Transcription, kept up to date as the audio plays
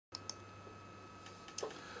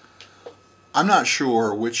I'm not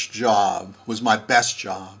sure which job was my best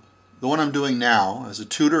job. The one I'm doing now as a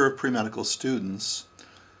tutor of pre-medical students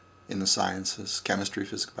in the sciences, chemistry,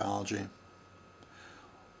 physics, biology,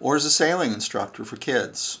 or as a sailing instructor for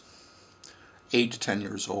kids 8 to 10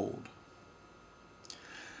 years old.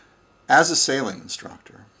 As a sailing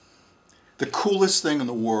instructor, the coolest thing in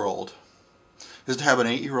the world is to have an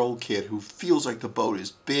 8-year-old kid who feels like the boat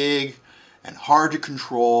is big and hard to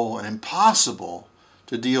control and impossible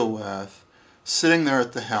to deal with, sitting there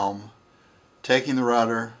at the helm, taking the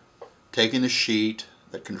rudder, taking the sheet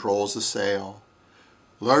that controls the sail,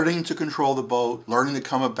 learning to control the boat, learning to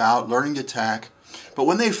come about, learning to tack. But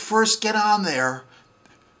when they first get on there,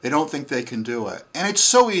 they don't think they can do it. And it's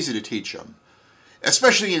so easy to teach them,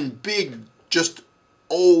 especially in big, just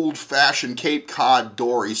old-fashioned Cape Cod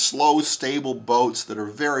dory, slow, stable boats that are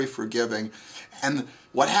very forgiving. And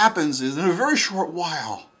what happens is, in a very short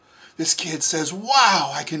while, this kid says,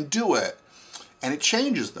 wow, I can do it. And it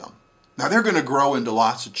changes them. Now, they're going to grow into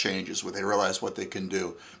lots of changes when they realize what they can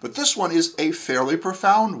do. But this one is a fairly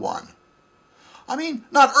profound one. I mean,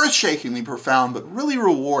 not earth-shakingly profound, but really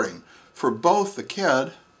rewarding for both the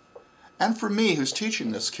kid and for me who's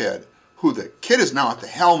teaching this kid, who the kid is now at the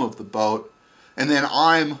helm of the boat, and then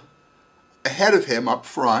I'm ahead of him up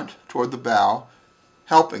front toward the bow,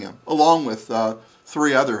 helping him, along with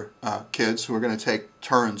 3 other kids who are going to take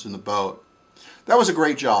turns in the boat. That was a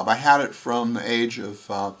great job. I had it from the age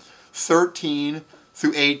of 13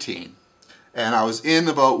 through 18. And I was in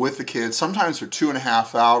the boat with the kids, sometimes for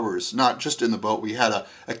 2.5 hours, not just in the boat. We had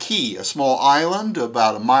a key, a small island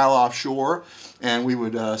about a mile offshore, and we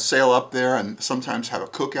would sail up there and sometimes have a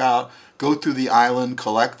cookout, go through the island,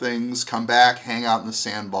 collect things, come back, hang out in the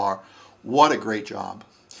sandbar. What a great job.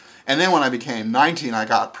 And then when I became 19, I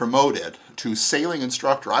got promoted to sailing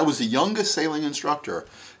instructor. I was the youngest sailing instructor,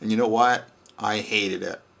 and you know what? I hated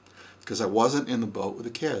it because I wasn't in the boat with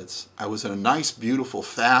the kids. I was in a nice, beautiful,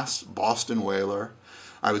 fast Boston whaler.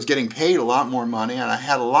 I was getting paid a lot more money, and I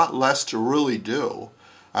had a lot less to really do.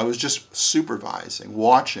 I was just supervising,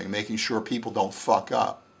 watching, making sure people don't fuck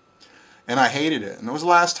up. And I hated it. And it was the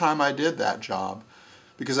last time I did that job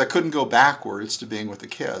because I couldn't go backwards to being with the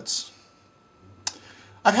kids.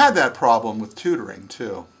 I've had that problem with tutoring,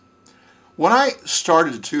 too. When I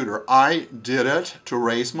started to tutor, I did it to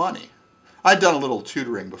raise money. I'd done a little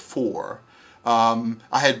tutoring before. I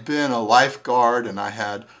had been a lifeguard, and I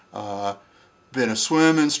had been a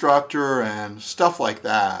swim instructor and stuff like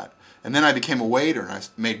that. And then I became a waiter, and I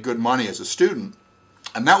made good money as a student.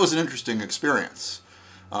 And that was an interesting experience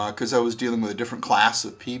because I was dealing with a different class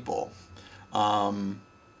of people.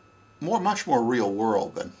 Much more real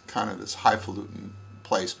world than kind of this highfalutin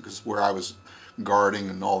place, because where I was guarding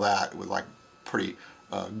and all that, it was like pretty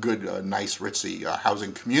good, nice, ritzy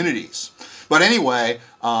housing communities. But anyway,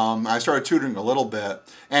 I started tutoring a little bit,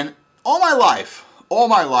 and all my life,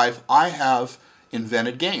 I have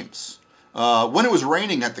invented games. When it was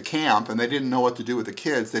raining at the camp and they didn't know what to do with the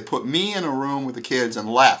kids, they put me in a room with the kids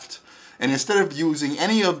and left. And instead of using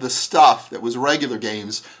any of the stuff that was regular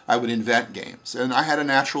games, I would invent games. And I had a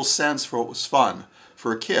natural sense for what was fun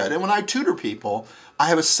for a kid. And when I tutor people, I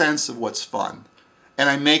have a sense of what's fun. And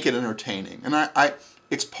I make it entertaining. And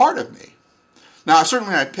it's part of me. Now,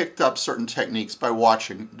 certainly I picked up certain techniques by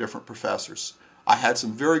watching different professors. I had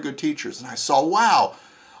some very good teachers, and I saw, wow,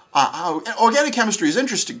 organic chemistry is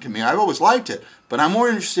interesting to me. I've always liked it, but I'm more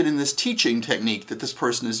interested in this teaching technique that this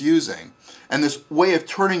person is using and this way of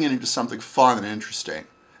turning it into something fun and interesting.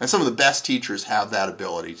 And some of the best teachers have that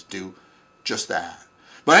ability to do just that.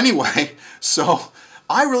 But anyway, so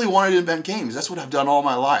I really wanted to invent games. That's what I've done all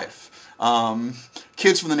my life.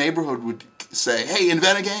 Kids from the neighborhood would say, hey,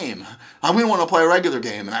 invent a game. I wouldn't want to play a regular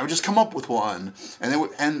game, and I would just come up with one. And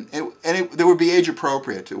they would be age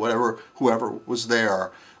appropriate to whoever was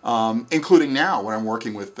there, including now when I'm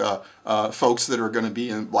working with folks that are going to be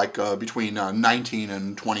in between 19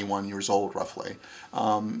 and 21 years old, roughly.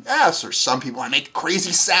 Yes, or some people, I make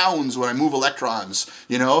crazy sounds when I move electrons,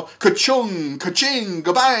 you know, ka-chung, ka-ching,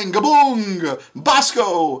 ga-bang, ga-boong,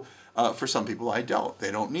 Bosco. For some people, I don't.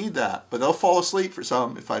 They don't need that. But they'll fall asleep for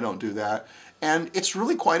some if I don't do that. And it's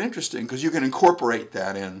really quite interesting because you can incorporate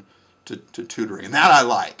that in to tutoring. And that I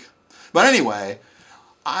like. But anyway,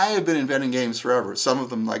 I have been inventing games forever. Some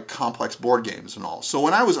of them like complex board games and all. So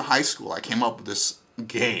when I was in high school, I came up with this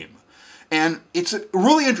game. And it's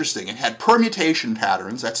really interesting. It had permutation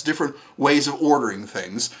patterns. That's different ways of ordering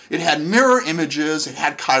things. It had mirror images. It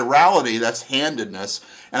had chirality. That's handedness.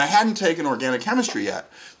 And I hadn't taken organic chemistry yet.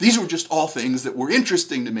 These were just all things that were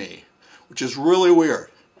interesting to me, which is really weird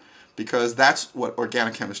because that's what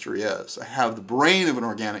organic chemistry is. I have the brain of an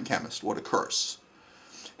organic chemist, what occurs.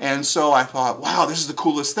 And so I thought, wow, this is the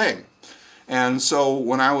coolest thing. And so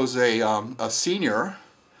when I was a senior,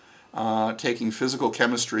 taking physical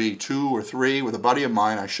chemistry 2 or 3 with a buddy of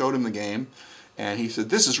mine, I showed him the game, and he said,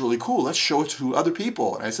 this is really cool, let's show it to other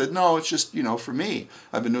people. And I said, no, it's just, you know, for me.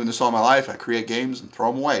 I've been doing this all my life. I create games and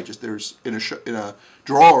throw them away, just there's in a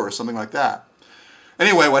drawer or something like that.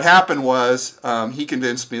 Anyway, what happened was he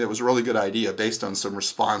convinced me that it was a really good idea based on some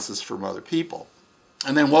responses from other people.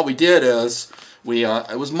 And then what we did is,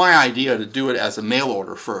 it was my idea to do it as a mail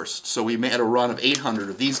order first. So we made a run of 800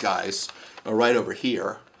 of these guys right over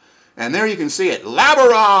here. And there you can see it,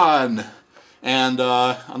 Labaron! And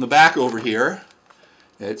on the back over here,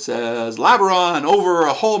 it says, Labaron over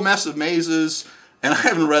a whole mess of mazes. And I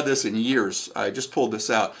haven't read this in years. I just pulled this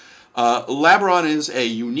out. Labaron is a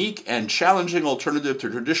unique and challenging alternative to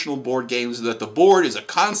traditional board games that the board is a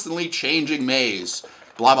constantly changing maze.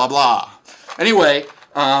 Blah, blah, blah. Anyway,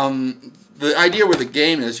 the idea with the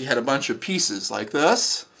game is you had a bunch of pieces like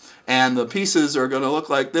this, and the pieces are going to look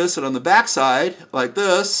like this, and on the back side, like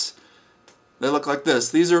this, they look like this.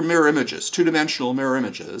 These are mirror images, two-dimensional mirror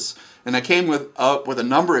images, and I came with a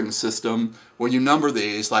numbering system where you number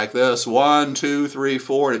these like this, 1, 2, 3,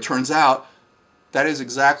 4, and it turns out that is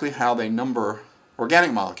exactly how they number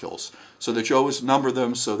organic molecules, so that you always number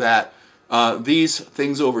them so that these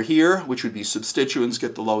things over here, which would be substituents,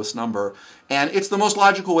 get the lowest number. And it's the most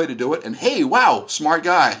logical way to do it. And hey, wow, smart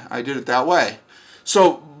guy, I did it that way.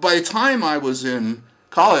 So by the time I was in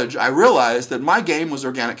college, I realized that my game was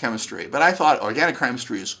organic chemistry. But I thought organic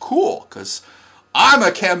chemistry is cool because I'm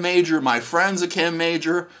a chem major, my friend's a chem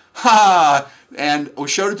major. Ha! And we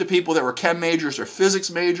showed it to people that were chem majors or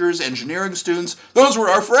physics majors, engineering students. Those were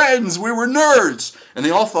our friends. We were nerds. And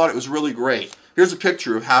they all thought it was really great. Here's a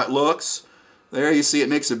picture of how it looks. There you see it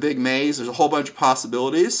makes a big maze. There's a whole bunch of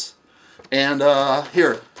possibilities. And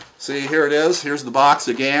here, see, here it is. Here's the box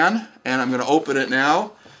again. And I'm going to open it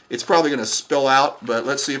now. It's probably going to spill out, but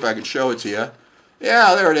let's see if I can show it to you.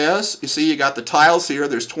 Yeah, there it is. You see, you got the tiles here.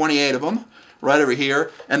 There's 28 of them right over here.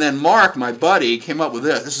 And then Mark, my buddy, came up with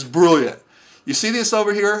this. This is brilliant. You see this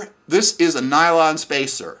over here? This is a nylon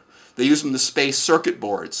spacer. They use them in the space circuit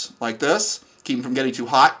boards like this. Keep them from getting too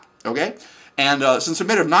hot. Okay? And since they're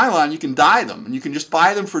made of nylon, you can dye them. And you can just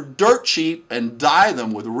buy them for dirt cheap and dye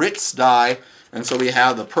them with Ritz dye. And so we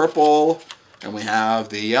have the purple, and we have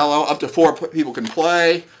the yellow. Up to 4 people can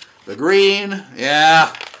play. The green,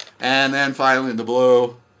 yeah. And then finally the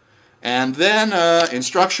blue. And then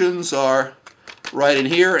instructions are right in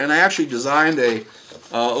here. And I actually designed a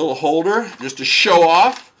little holder just to show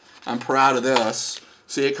off. I'm proud of this.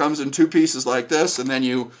 See, it comes in 2 pieces like this. And then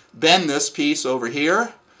you bend this piece over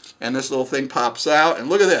here. And this little thing pops out. And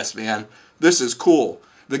look at this, man. This is cool.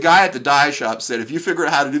 The guy at the dye shop said, if you figure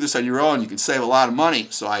out how to do this on your own, you can save a lot of money.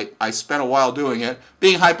 So I spent a while doing it.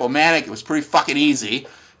 Being hypomanic, it was pretty fucking easy.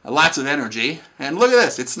 Lots of energy. And look at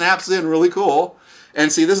this. It snaps in really cool.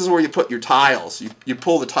 And see, this is where you put your tiles. You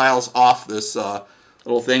pull the tiles off this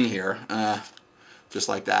little thing here. Just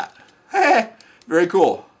like that. Hey, very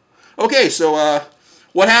cool. Okay, so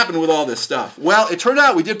what happened with all this stuff? Well, it turned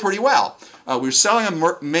out we did pretty well. We were selling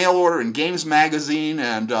a mail order in Games Magazine,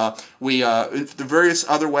 and the various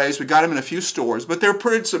other ways. We got them in a few stores, but they're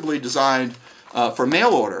principally designed for mail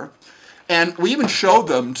order. And we even showed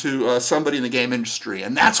them to somebody in the game industry,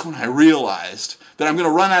 and that's when I realized that I'm going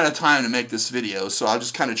to run out of time to make this video, so I'll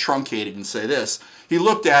just kind of truncate it and say this. He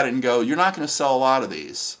looked at it and go, you're not going to sell a lot of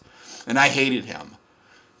these. And I hated him.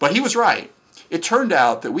 But he was right. It turned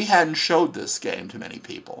out that we hadn't showed this game to many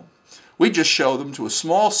people. We just showed them to a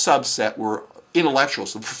small subset were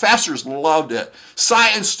intellectuals. The professors loved it.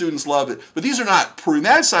 Science students loved it. But these are not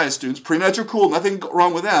pre-med science students. Pre-meds are cool. Nothing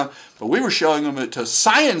wrong with them. But we were showing them to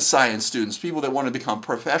science students, people that want to become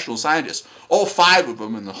professional scientists. All 5 of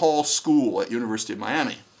them in the whole school at University of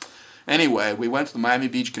Miami. Anyway, we went to the Miami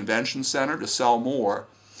Beach Convention Center to sell more.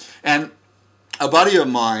 And a buddy of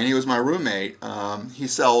mine, he was my roommate, he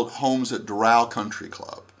sold homes at Doral Country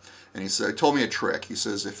Club. And he told me a trick. He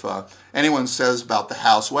says, if anyone says about the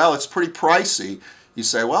house, well, it's pretty pricey, you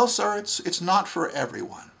say, well, sir, it's not for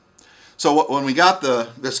everyone. So when we got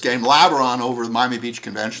this game, Labaron, over the Miami Beach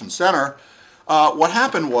Convention Center, what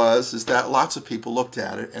happened is that lots of people looked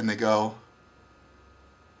at it and they go,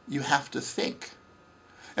 you have to think.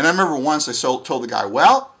 And I remember once I told the guy,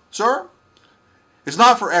 well, sir, it's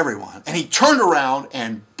not for everyone. And he turned around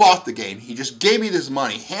and bought the game. He just gave me this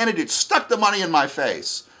money, handed it, stuck the money in my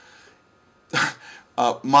face.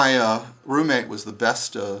 My roommate was the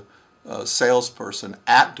best salesperson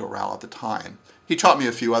at Doral at the time. He taught me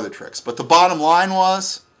a few other tricks. But the bottom line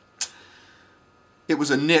was, it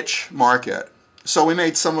was a niche market. So we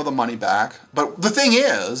made some of the money back. But the thing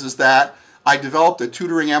is that I developed a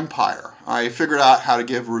tutoring empire. I figured out how to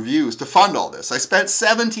give reviews to fund all this. I spent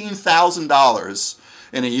 $17,000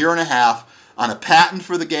 in a year and a half on a patent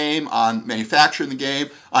for the game, on manufacturing the game,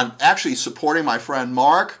 on actually supporting my friend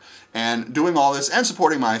Mark and doing all this and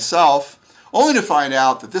supporting myself, only to find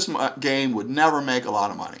out that this game would never make a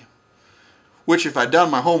lot of money. Which, if I'd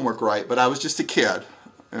done my homework right, but I was just a kid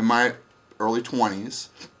in my early 20s,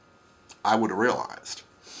 I would have realized.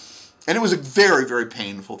 And it was a very, very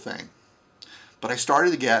painful thing. But I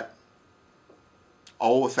started to get,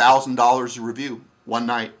 $1,000 a review one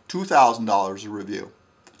night, $2,000 a review,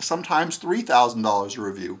 sometimes $3,000 a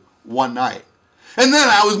review one night. And then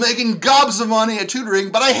I was making gobs of money at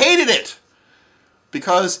tutoring, but I hated it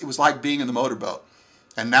because it was like being in the motorboat.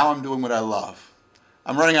 And now I'm doing what I love.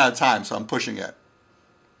 I'm running out of time, so I'm pushing it.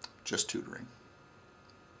 Just tutoring.